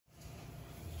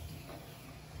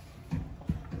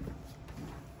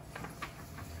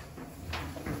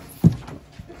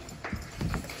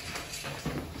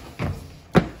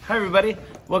Hi everybody,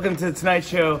 welcome to the Tonight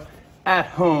Show at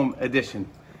Home edition.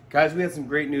 Guys, we had some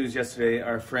great news yesterday.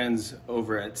 Our friends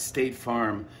over at State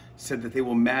Farm said that they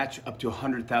will match up to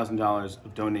 $100,000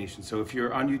 of donations. So if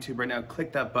you're on YouTube right now,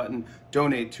 click that button,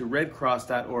 donate to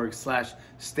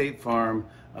redcross.org/State Farm.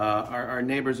 Our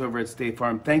neighbors over at State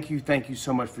Farm, thank you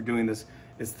so much for doing this.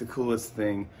 It's the coolest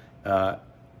thing.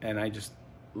 And I just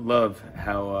love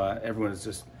how everyone is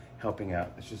just helping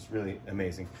out. It's just really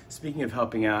amazing. Speaking of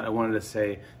helping out, I wanted to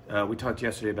say, we talked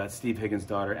yesterday about Steve Higgins'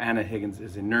 daughter. Anna Higgins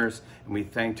is a nurse, and we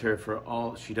thanked her for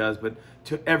all she does. But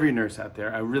to every nurse out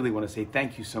there, I really want to say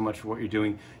thank you so much for what you're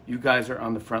doing. You guys are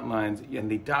on the front lines, and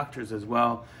the doctors as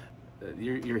well.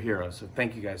 You're heroes, so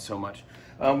thank you guys so much.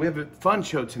 We have a fun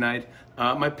show tonight.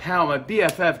 My pal, my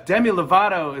BFF, Demi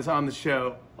Lovato is on the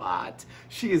show. What?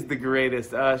 She is the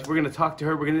greatest. We're going to talk to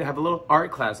her. We're going to have a little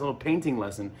art class, a little painting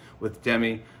lesson with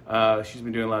Demi. She's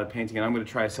been doing a lot of painting, and I'm going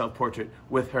to try a self-portrait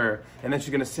with her. And then she's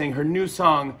going to sing her new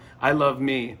song, I Love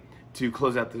Me, to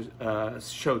close out the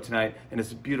show tonight. And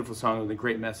it's a beautiful song with a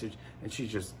great message, and she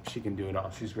can do it all.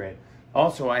 She's great.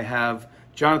 Also, I have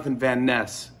Jonathan Van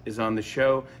Ness is on the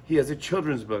show. He has a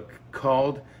children's book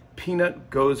called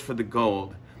Peanut Goes for the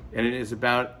Gold, and it is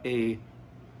about a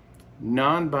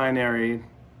non-binary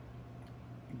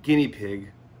guinea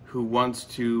pig who wants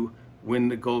to win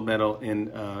the gold medal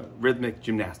in rhythmic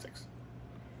gymnastics.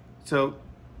 So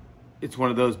it's one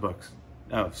of those books.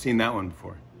 Oh, I've seen that one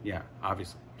before. Yeah,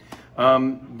 obviously.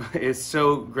 It's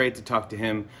so great to talk to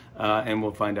him, and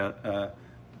we'll find out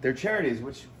their charities,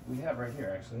 which we have right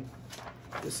here, actually.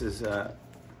 This is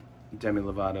Demi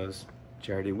Lovato's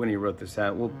charity. When he wrote this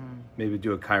out, we'll maybe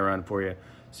do a chyron for you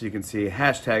so you can see.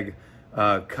 Hashtag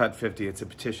 #Cut50. It's a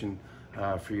petition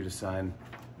for you to sign.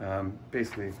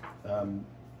 Basically,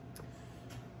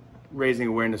 raising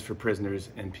awareness for prisoners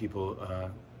and people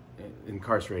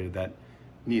incarcerated that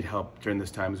need help during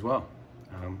this time as well.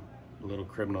 A little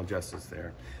criminal justice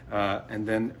there. And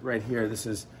then right here, this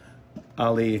is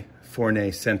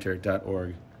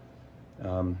aliforneycenter.org.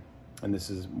 And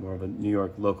this is more of a New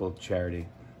York local charity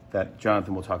that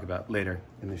Jonathan will talk about later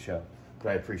in the show. But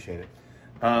I appreciate it.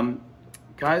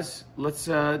 Guys, let's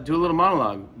do a little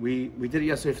monologue. We did it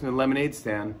yesterday from the lemonade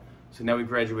stand, so now we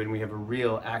graduated and we have a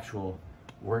real, actual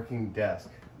working desk.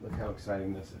 Look how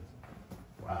exciting this is.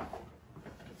 Wow.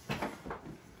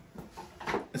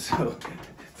 So,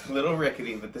 it's a little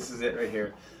rickety, but this is it right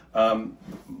here.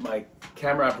 My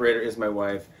camera operator is my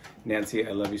wife, Nancy.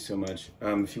 I love you so much.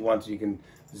 If you want to, you can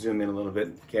zoom in a little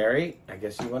bit. Gary, I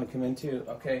guess you want to come in too.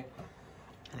 Okay.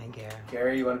 Hi, Gary.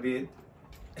 Gary, you want to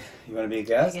be a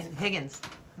guest? Higgins.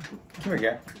 Come here,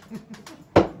 Gary.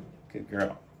 Good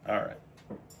girl. All right.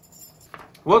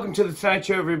 Welcome to the Tonight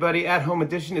Show, everybody. At Home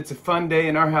edition. It's a fun day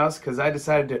in our house because I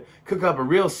decided to cook up a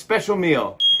real special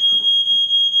meal.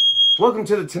 Welcome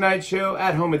to the Tonight Show,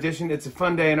 At Home edition. It's a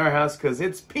fun day in our house because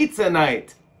it's pizza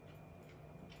night.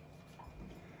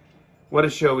 What a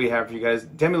show we have for you guys.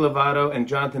 Demi Lovato and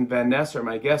Jonathan Van Ness are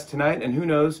my guests tonight, and who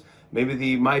knows, maybe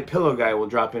the My Pillow guy will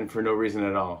drop in for no reason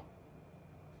at all.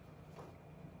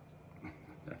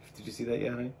 Did you see that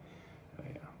yet, honey? Oh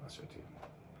yeah, I'll show it to you.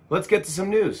 Let's get to some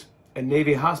news. A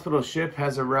Navy hospital ship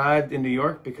has arrived in New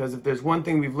York because if there's one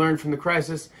thing we've learned from the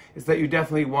crisis, it's that you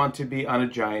definitely want to be on a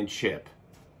giant ship.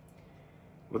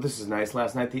 Well, this is nice.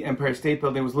 Last night, the Empire State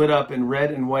Building was lit up in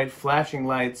red and white flashing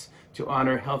lights to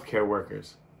honor healthcare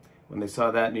workers. When they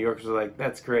saw that, New Yorkers were like,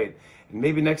 that's great. And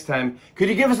maybe next time, could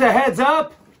you give us a heads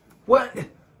up? What?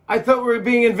 I thought we were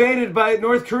being invaded by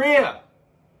North Korea.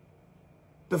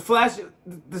 The flash,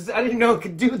 I didn't know it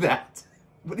could do that.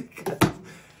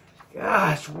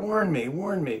 Gosh, warn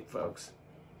me, folks.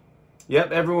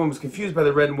 Yep, everyone was confused by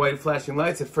the red and white flashing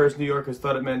lights. At first, New Yorkers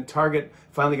thought it meant Target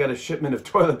finally got a shipment of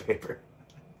toilet paper.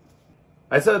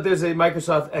 I saw that there's a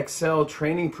Microsoft Excel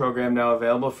training program now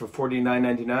available for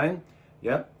 $49.99.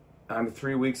 Yep, I'm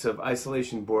 3 weeks of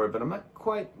isolation bored, but I'm not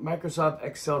quite Microsoft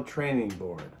Excel training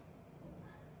bored.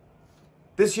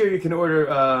 This year you can order,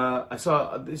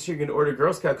 this year you can order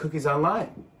Girl Scout cookies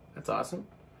online. That's awesome.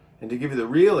 And to give you the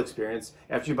real experience,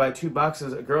 after you buy 2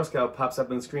 boxes, a Girl Scout pops up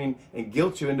on the screen and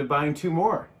guilts you into buying 2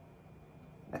 more.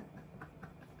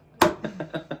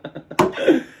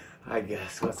 I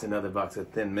guess, what's another box of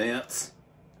Thin Mints?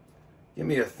 Give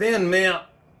me a Thin Mint.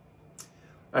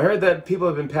 I heard that people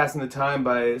have been passing the time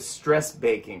by stress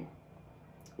baking,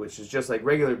 which is just like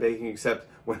regular baking, except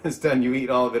when it's done, you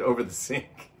eat all of it over the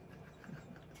sink.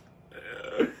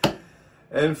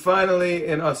 And finally,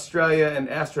 in Australia, an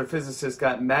astrophysicist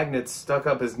got magnets stuck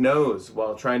up his nose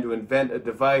while trying to invent a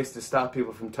device to stop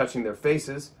people from touching their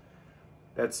faces.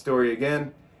 That story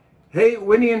again. Hey,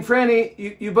 Winnie and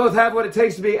Franny, you both have what it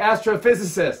takes to be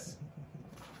astrophysicists.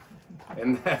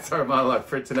 And that's our monologue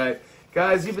for tonight.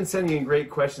 Guys, you've been sending in great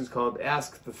questions called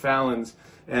Ask the Fallons,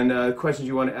 and questions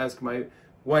you want to ask my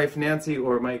wife, Nancy,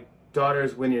 or my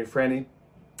daughters, Winnie and Franny.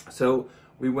 So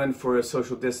we went for a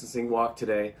social distancing walk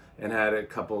today and had a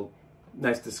couple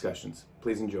nice discussions.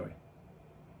 Please enjoy.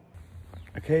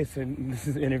 Okay, so this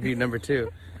is interview number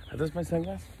 2. Are those my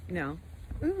sunglasses? No.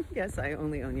 Yes, I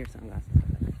only own your sunglasses.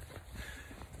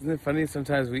 Isn't it funny?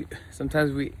 Sometimes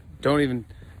we don't even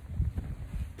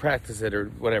practice it or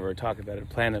whatever, or talk about it,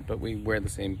 plan it, but we wear the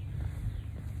same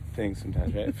thing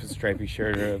sometimes, right? If it's a stripy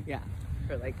shirt or a... Yeah,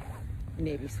 for like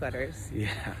navy sweaters. Yeah.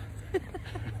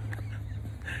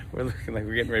 We're looking like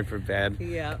we're getting ready for a bad,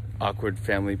 awkward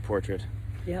family portrait.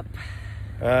 Yep.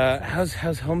 How's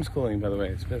homeschooling, by the way?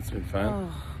 It's been fun.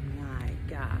 Oh my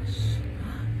gosh.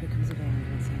 Here comes a band.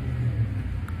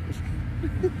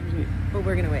 But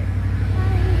we're gonna wait.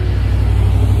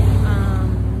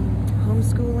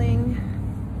 Homeschooling.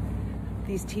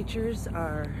 These teachers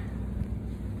are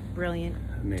brilliant,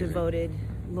 amazing, devoted,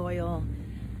 loyal.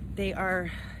 They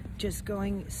are just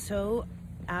going so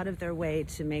out of their way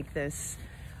to make this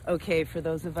okay for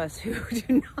those of us who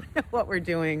do not know what we're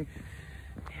doing.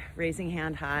 Raising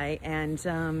hand high, and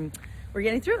we're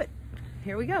getting through it.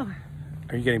 Here we go.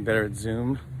 Are you getting better at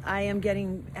Zoom? I am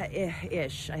getting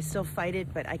ish. I still fight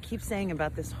it, but I keep saying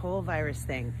about this whole virus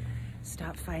thing,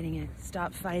 stop fighting it.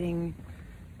 Stop fighting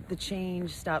the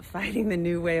change. Stop fighting the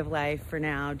new way of life for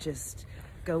now. Just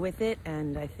go with it,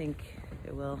 and I think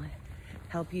it will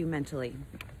help you mentally.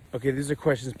 Okay, these are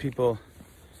questions people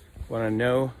want to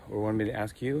know or want me to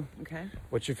ask you. Okay.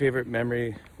 What's your favorite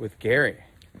memory with Gary?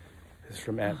 This is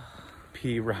from at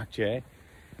P Rock J.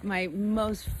 My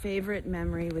most favorite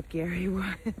memory with Gary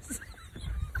was...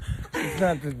 It's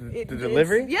not the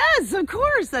delivery? Yes, of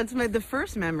course. That's the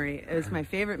first memory. It was my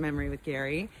favorite memory with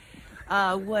Gary.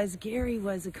 Gary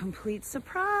was a complete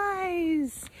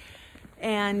surprise.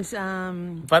 And...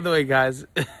 by the way, guys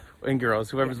and girls,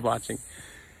 whoever's watching,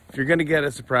 if you're going to get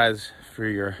a surprise for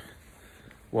your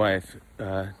wife,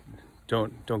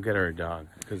 don't get her a dog,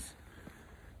 because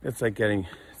it's like getting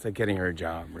her a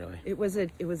job, really. It was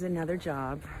another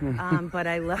job, but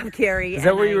I love Gary. Is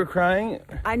that where you were crying?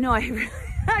 I know,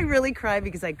 I really cried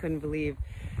because I couldn't believe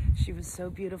she was so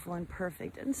beautiful and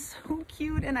perfect and so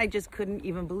cute, and I just couldn't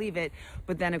even believe it.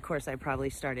 But then, of course, I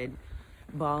probably started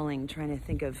bawling, trying to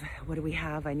think of, what do we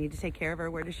have? I need to take care of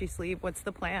her. Where does she sleep? What's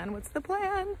the plan?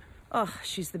 Oh,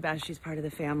 she's the best. She's part of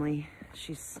the family.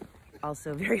 She's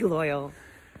also very loyal.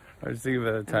 I was thinking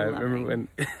about the time. Remember when...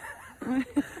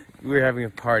 we were having a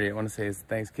party. I want to say it's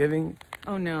Thanksgiving.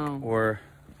 Oh no. Or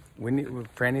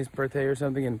Franny's birthday or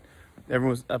something, and everyone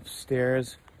was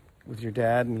upstairs with your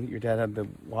dad, and your dad had the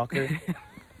walker,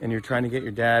 and you're trying to get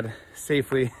your dad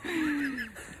safely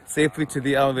to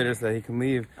the elevator so that he can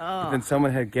leave. Oh. But then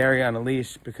someone had Gary on a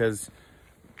leash because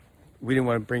we didn't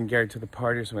want to bring Gary to the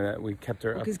party or something like that. We kept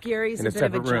her up because Gary's in a bit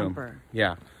of a separate room. Jumper.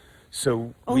 Yeah.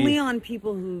 So only on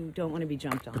people who don't want to be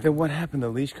jumped on. But then what happened? The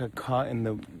leash got caught in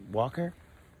the walker?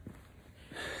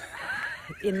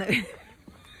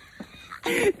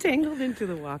 Tangled into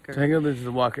the walker.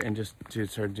 And just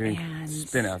started doing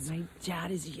spin outs. My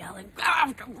dad is yelling,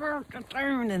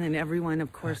 and then everyone,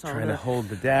 of course, all trying the to hold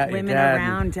the dad, women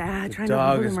around dad, trying to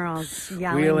hold him, are all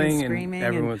yelling and screaming.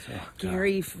 And everyone's,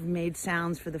 Gary made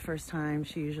sounds for the first time.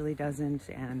 She usually doesn't,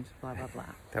 and blah, blah, blah.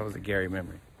 That was a Gary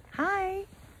memory. Hi.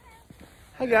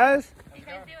 Hi, guys. How you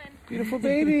guys doing? Beautiful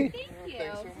baby. Thank you.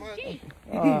 Thanks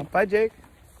so much. Bye, Jake.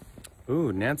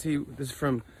 Ooh, Nancy, this is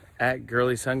from at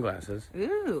Girly Sunglasses.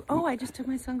 Ooh. Oh, I just took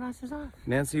my sunglasses off.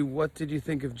 Nancy, what did you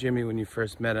think of Jimmy when you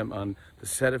first met him on the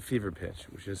set of Fever Pitch,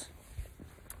 which is...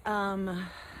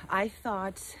 I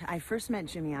first met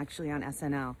Jimmy actually on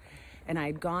SNL, and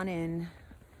I'd gone in.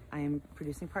 I am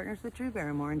producing partners with Drew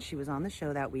Barrymore, and she was on the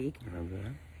show that week. Remember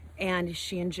that? And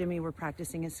she and Jimmy were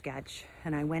practicing a sketch,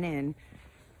 and I went in,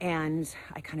 and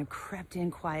I kind of crept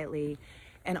in quietly,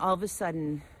 and all of a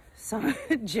sudden,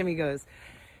 Jimmy goes,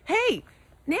 "Hey,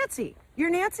 Nancy, you're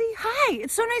Nancy? Hi,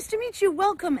 it's so nice to meet you,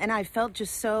 welcome." And I felt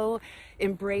just so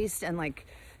embraced and like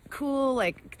cool,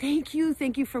 like thank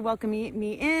you for welcoming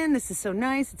me in. This is so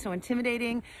nice, it's so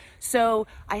intimidating. So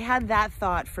I had that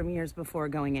thought from years before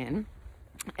going in.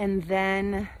 And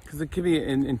then... Because it can be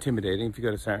intimidating if you go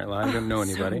to Saturday Night Live, you don't know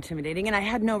anybody. So intimidating, and I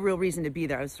had no real reason to be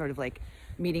there. I was sort of like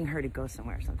meeting her to go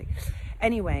somewhere or something.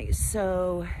 Anyway,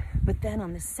 so, but then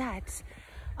on the set,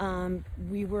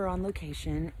 we were on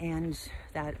location, and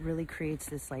that really creates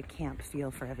this like camp feel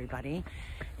for everybody.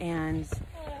 And,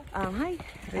 hi.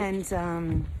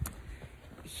 And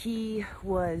he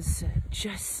was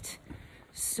just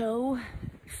so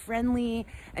friendly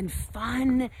and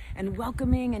fun and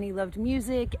welcoming, and he loved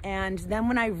music. And then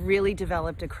when I really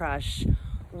developed a crush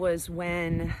was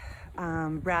when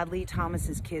Bradley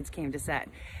Thomas's kids came to set,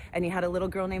 and he had a little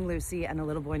girl named Lucy and a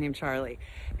little boy named Charlie,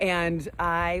 and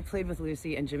I played with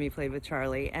Lucy and Jimmy played with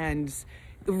Charlie, and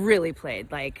really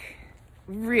played, like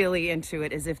really into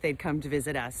it, as if they'd come to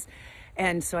visit us.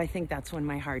 And so I think that's when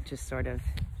my heart just sort of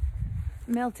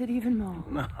melted even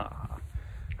more.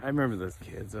 I remember those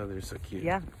kids. Oh, they're so cute.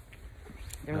 Yeah,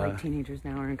 they're like teenagers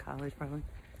now, or in college probably.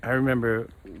 I remember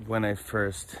when I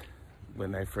first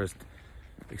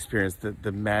experienced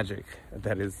the magic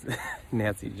that is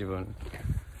Nancy Giovanni.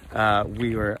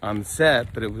 We were on the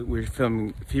set, but we were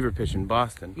filming Fever Pitch in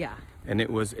Boston. Yeah. And it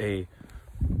was a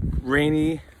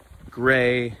rainy,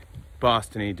 gray,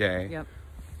 Boston-y day. Yep.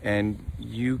 And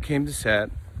you came to set,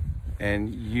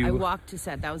 and you... I walked to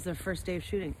set. That was the first day of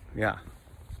shooting. Yeah.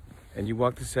 And you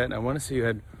walked to set, and I want to say you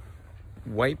had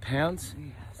white pants,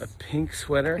 yes, a pink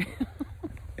sweater,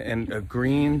 and a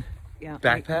green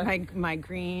backpack. My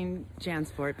green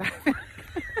JanSport backpack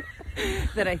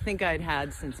that I think I'd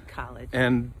had since college.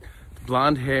 And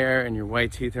blonde hair and your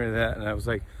white teeth and that. And I was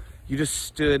like, you just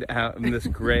stood out in this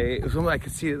gray. It was almost, I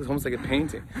could see it was almost like a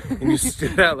painting. And you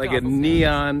stood out like a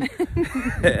neon.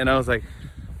 And I was like,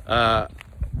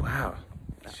 wow,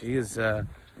 she is.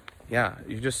 Yeah,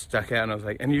 you just stuck out, and I was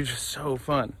like, and you're just so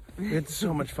fun. We had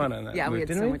so much fun on that. Yeah, movie, we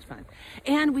had so much fun.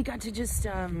 And we got to just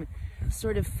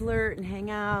sort of flirt and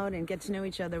hang out and get to know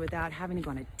each other without having to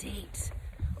go on a date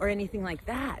or anything like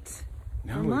that.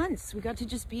 No. For months, we got to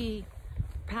just be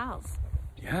pals.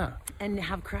 Yeah. And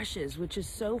have crushes, which is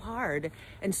so hard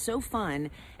and so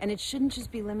fun. And it shouldn't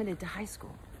just be limited to high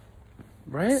school.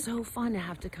 Right? It's so fun to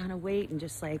have to kind of wait and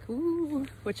just like, ooh,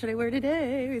 what should I wear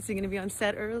today? Is he going to be on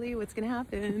set early? What's going to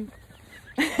happen?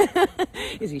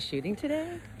 Is he shooting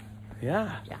today?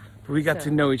 Yeah. Yeah. But we got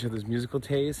to know each other's musical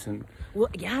tastes, and well,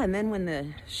 yeah. And then when the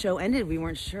show ended, we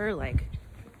weren't sure, like,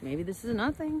 maybe this is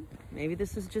nothing. Maybe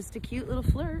this is just a cute little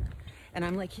flirt. And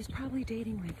I'm like, he's probably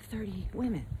dating like 30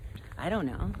 women. I don't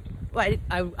know. Well,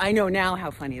 I know now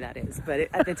how funny that is, but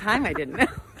at the time I didn't know.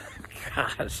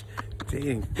 gosh,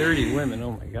 dating 30 women,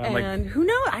 oh my God. And who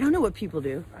knows? I don't know what people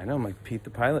do. I know, I'm like Pete the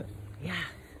Pilot. Yeah,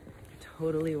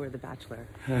 totally, or The Bachelor.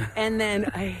 And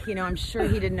then, I'm sure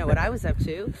he didn't know what I was up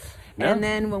to. No? And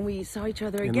then when we saw each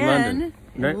other again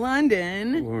in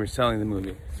London, when we were selling the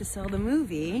movie, to sell the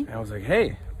movie, I was like,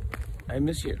 hey, I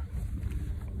miss you.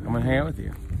 I'm going to hang out with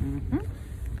you. Mm-hmm.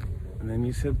 And then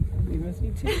you said, you miss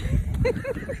me too.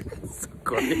 So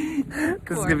corny.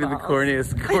 This is going to be the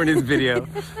corniest video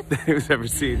that it was ever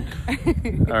seen.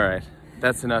 All right.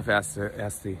 That's enough Ask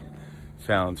the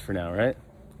Fallons for now, right?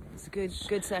 It's a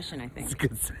good session, I think. It's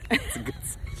a good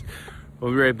session.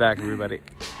 We'll be right back, everybody.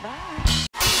 Bye.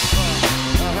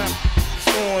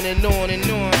 On and on and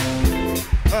on.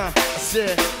 That's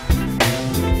it.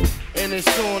 And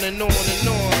it's on and on and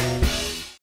on.